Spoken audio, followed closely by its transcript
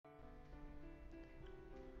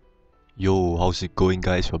Yo, how's it going,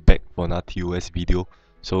 guys? We're back for another TOS video.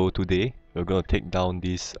 So today we're gonna take down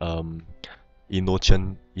this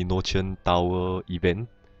Inochen Tower event.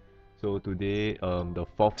 So today the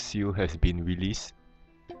fourth seal has been released.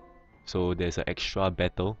 So there's an extra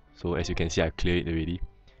battle. So as you can see, I cleared it already.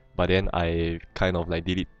 But then I kind of like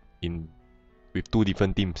did it in with two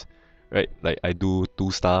different teams, right? Like I do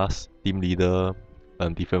 2 stars, team leader,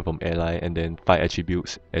 different from ally, and then 5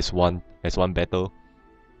 attributes as one battle,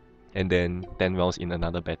 and then 10 rounds in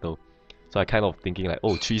another battle. So I kind of thinking like,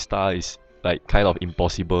 oh, 3 star is like kind of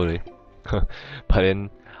impossible, eh? But then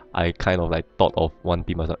I kind of like thought of one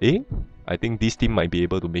team. I was like, I think this team might be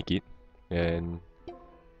able to make it, and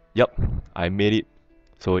yep, I made it.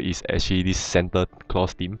 So it's actually this Santa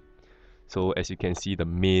Claus team. So as you can see, the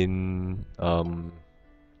main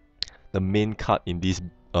card in this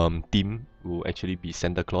team will actually be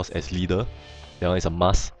Santa Claus as leader. That one is a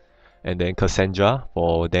must. And then Cassandra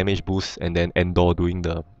for damage boost, and then Endor doing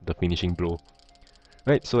the finishing blow.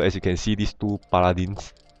 Right, so as you can see, these two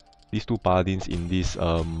paladins in this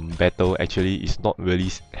battle actually is not really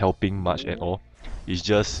helping much at all. It's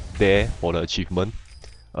just there for the achievement.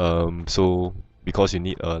 So because you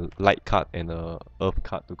need a light card and a earth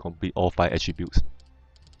card to complete all 5 attributes.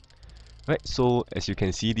 Right, so as you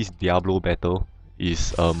can see, this Diablo battle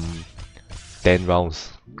is 10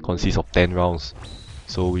 rounds, consists of 10 rounds.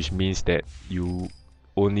 So which means that you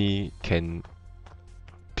only can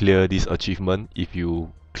clear this achievement if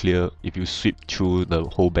you sweep through the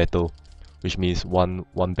whole battle, which means one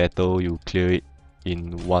battle you clear it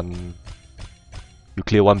in one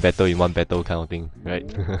battle in one battle kind of thing,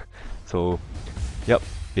 right? So yep,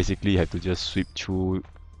 basically you have to just sweep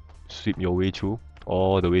your way through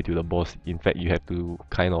all the way to the boss. In fact, you have to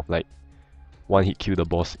kind of like one hit kill the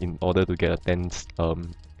boss in order to get a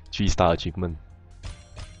 3-star achievement,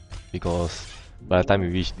 because by the time you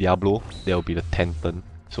reach Diablo, there will be the 10th turn.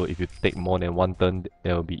 So if you take more than 1 turn,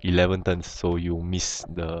 there will be 11 turns, so you miss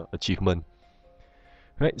the achievement.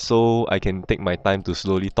 Right, so I can take my time to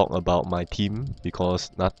slowly talk about my team,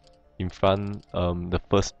 because not in front, the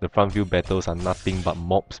front view battles are nothing but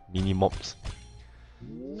mobs, mini mobs.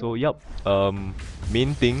 So yep,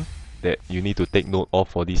 main thing that you need to take note of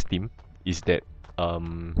for this team is that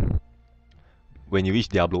when you reach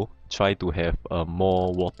Diablo, try to have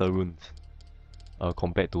more water runes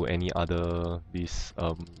compared to any other these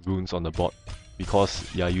runes on the board, because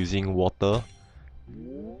you are using water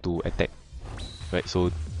to attack, right?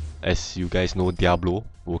 So as you guys know, Diablo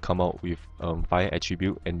will come out with 5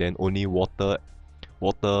 attribute, and then only water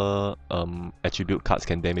attribute cards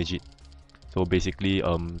can damage it. So basically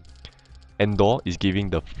Endor is giving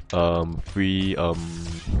the free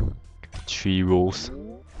 3 rolls,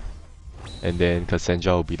 and then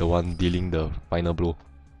Cassandra will be the one dealing the final blow.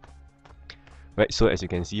 Right, so as you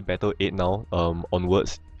can see, battle 8 now,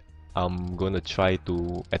 onwards, I'm gonna try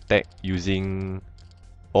to attack using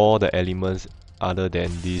all the elements other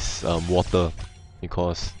than this water,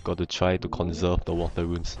 because got to try to conserve the water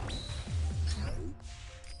runes.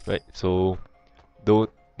 Right, so though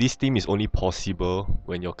this team is only possible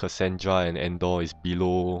when your Cassandra and Endor is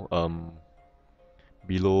below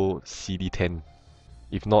CD10.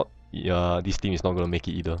 If not, this team is not gonna make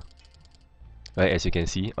it either. Right, as you can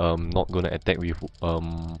see, not gonna attack with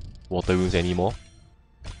water runes anymore.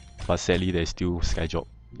 But sadly, there's still Skydrop.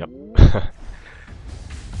 Yep.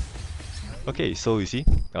 Okay, so you see,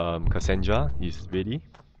 Cassandra is ready,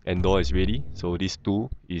 Endor is ready. So this 2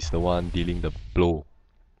 is the one dealing the blow.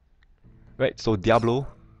 Right, so Diablo,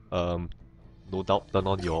 no doubt turn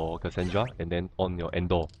on your Cassandra and then on your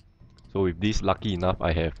Endor. So with this, lucky enough,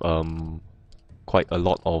 I have quite a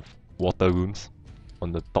lot of water runes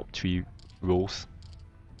on the top 3 rows.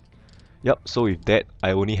 Yep, so with that, I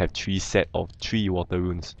only have 3 set of 3 water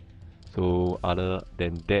runes. So other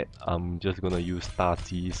than that, I'm just gonna use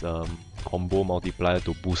Tati's combo multiplier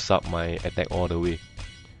to boost up my attack all the way.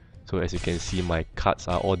 So as you can see, my cards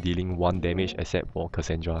are all dealing 1 damage except for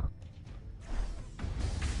Cassandra.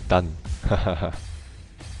 Done.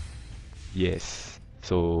 Yes.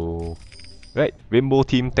 So right, Rainbow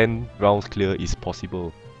team 10 rounds clear is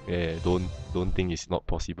possible. Yeah, don't think it's not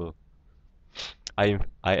possible. I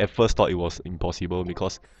at first thought it was impossible,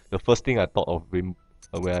 because the first thing I thought of when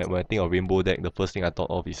I think of Rainbow deck, the first thing I thought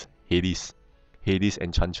of is Hades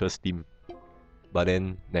Enchantress team. But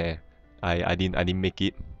then nah, I didn't make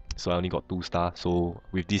it, so I only got 2 stars. So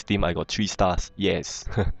with this team I got 3 stars. Yes.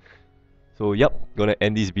 So yep, gonna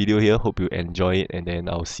end this video here. Hope you enjoy it, and then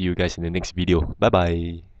I'll see you guys in the next video. Bye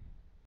bye.